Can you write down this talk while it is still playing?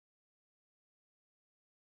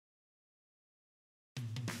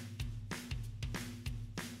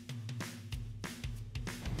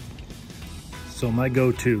So my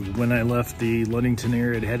go-to when I left the Ludington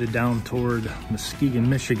area and headed down toward Muskegon,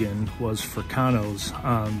 Michigan was Fricano's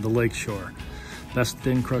on the lakeshore. Best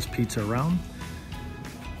thin crust pizza around.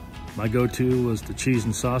 My go-to was the cheese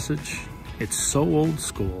and sausage. It's so old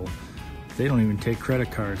school, they don't even take credit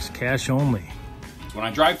cards, cash only. When I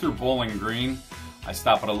drive through Bowling Green, I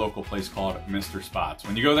stop at a local place called Mr. Spots.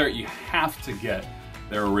 When you go there, you have to get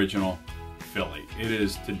their original Philly. It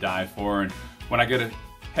is to die for. And when I get to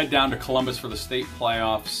head down to Columbus for the state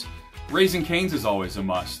playoffs, Raising Cane's is always a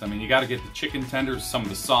must. I mean, you got to get the chicken tenders, some of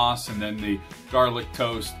the sauce, and then the garlic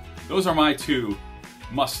toast. Those are my two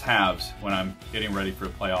must-haves when I'm getting ready for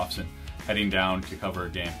the playoffs and heading down to cover a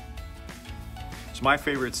game. So my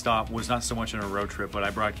favorite stop was not so much on a road trip, but I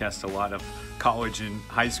broadcast a lot of college and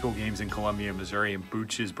high school games in Columbia, Missouri, and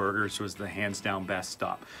Booch's Burgers was the hands-down best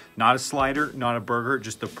stop. Not a slider, not a burger,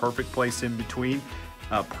 just the perfect place in between.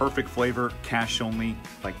 Perfect flavor, cash only,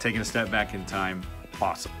 like taking a step back in time,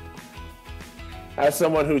 awesome. As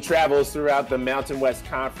someone who travels throughout the Mountain West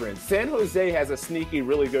Conference, San Jose has a sneaky,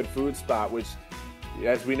 really good food spot, which,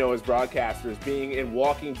 as we know as broadcasters, being in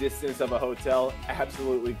walking distance of a hotel,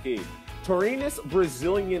 absolutely key. Torina's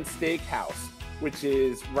Brazilian Steakhouse, which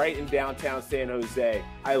is right in downtown San Jose.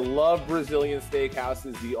 I love Brazilian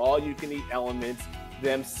steakhouses, the all-you-can-eat elements,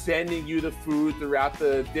 them sending you the food throughout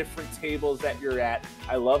the different tables that you're at.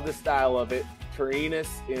 I love the style of it. Torina's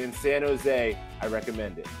in San Jose, I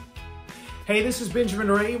recommend it. Hey, this is Benjamin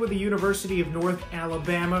Ray with the University of North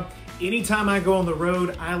Alabama. Anytime I go on the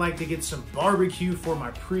road, I like to get some barbecue for my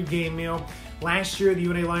pregame meal. Last year, the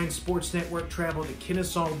UNA Lions Sports Network traveled to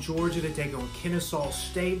Kennesaw, Georgia to take on Kennesaw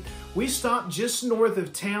State. We stopped just north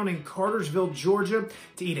of town in Cartersville, Georgia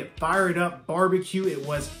to eat at Fire It Up Barbecue. It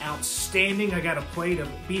was outstanding. I got a plate of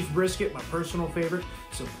beef brisket, my personal favorite,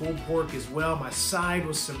 some pulled pork as well. My side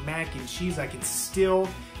was some mac and cheese. I can still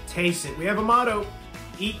taste it. We have a motto: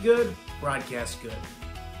 eat good, broadcast good.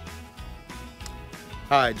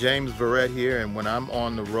 Hi, James Verrett here, and when I'm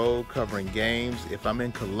on the road covering games, if I'm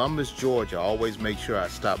in Columbus, Georgia, I always make sure I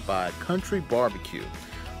stop by Country Barbecue.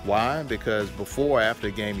 Why? Because before or after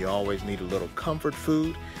the game, you always need a little comfort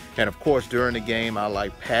food. And of course, during the game, I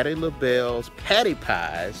like Patti LaBelle's Patty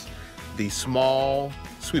Pies, the small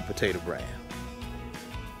sweet potato brand.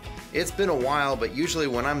 It's been a while, but usually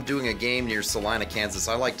when I'm doing a game near Salina, Kansas,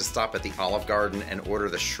 I like to stop at the Olive Garden and order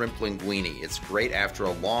the shrimp linguine. It's great after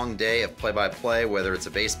a long day of play-by-play, whether it's a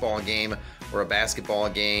baseball game or a basketball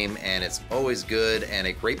game, and it's always good and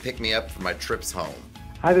a great pick-me-up for my trips home.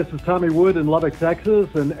 Hi, this is Tommy Wood in Lubbock, Texas,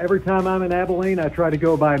 and every time I'm in Abilene, I try to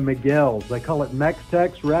go by Miguel's. They call it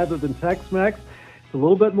Mex-Tex rather than Tex-Mex. It's a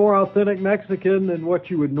little bit more authentic Mexican than what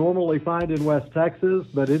you would normally find in West Texas,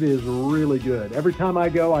 but it is really good. Every time I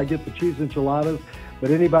go, I get the cheese enchiladas, but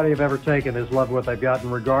anybody I've ever taken has loved what they've gotten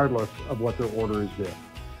regardless of what their order has been.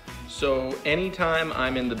 So anytime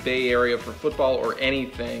I'm in the Bay Area for football or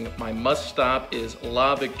anything, my must stop is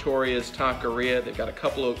La Victoria's Taqueria. They've got a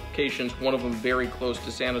couple of locations, one of them very close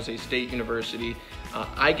to San Jose State University.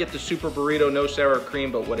 I get the super burrito, no sour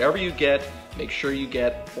cream, but whatever you get, make sure you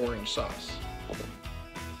get orange sauce.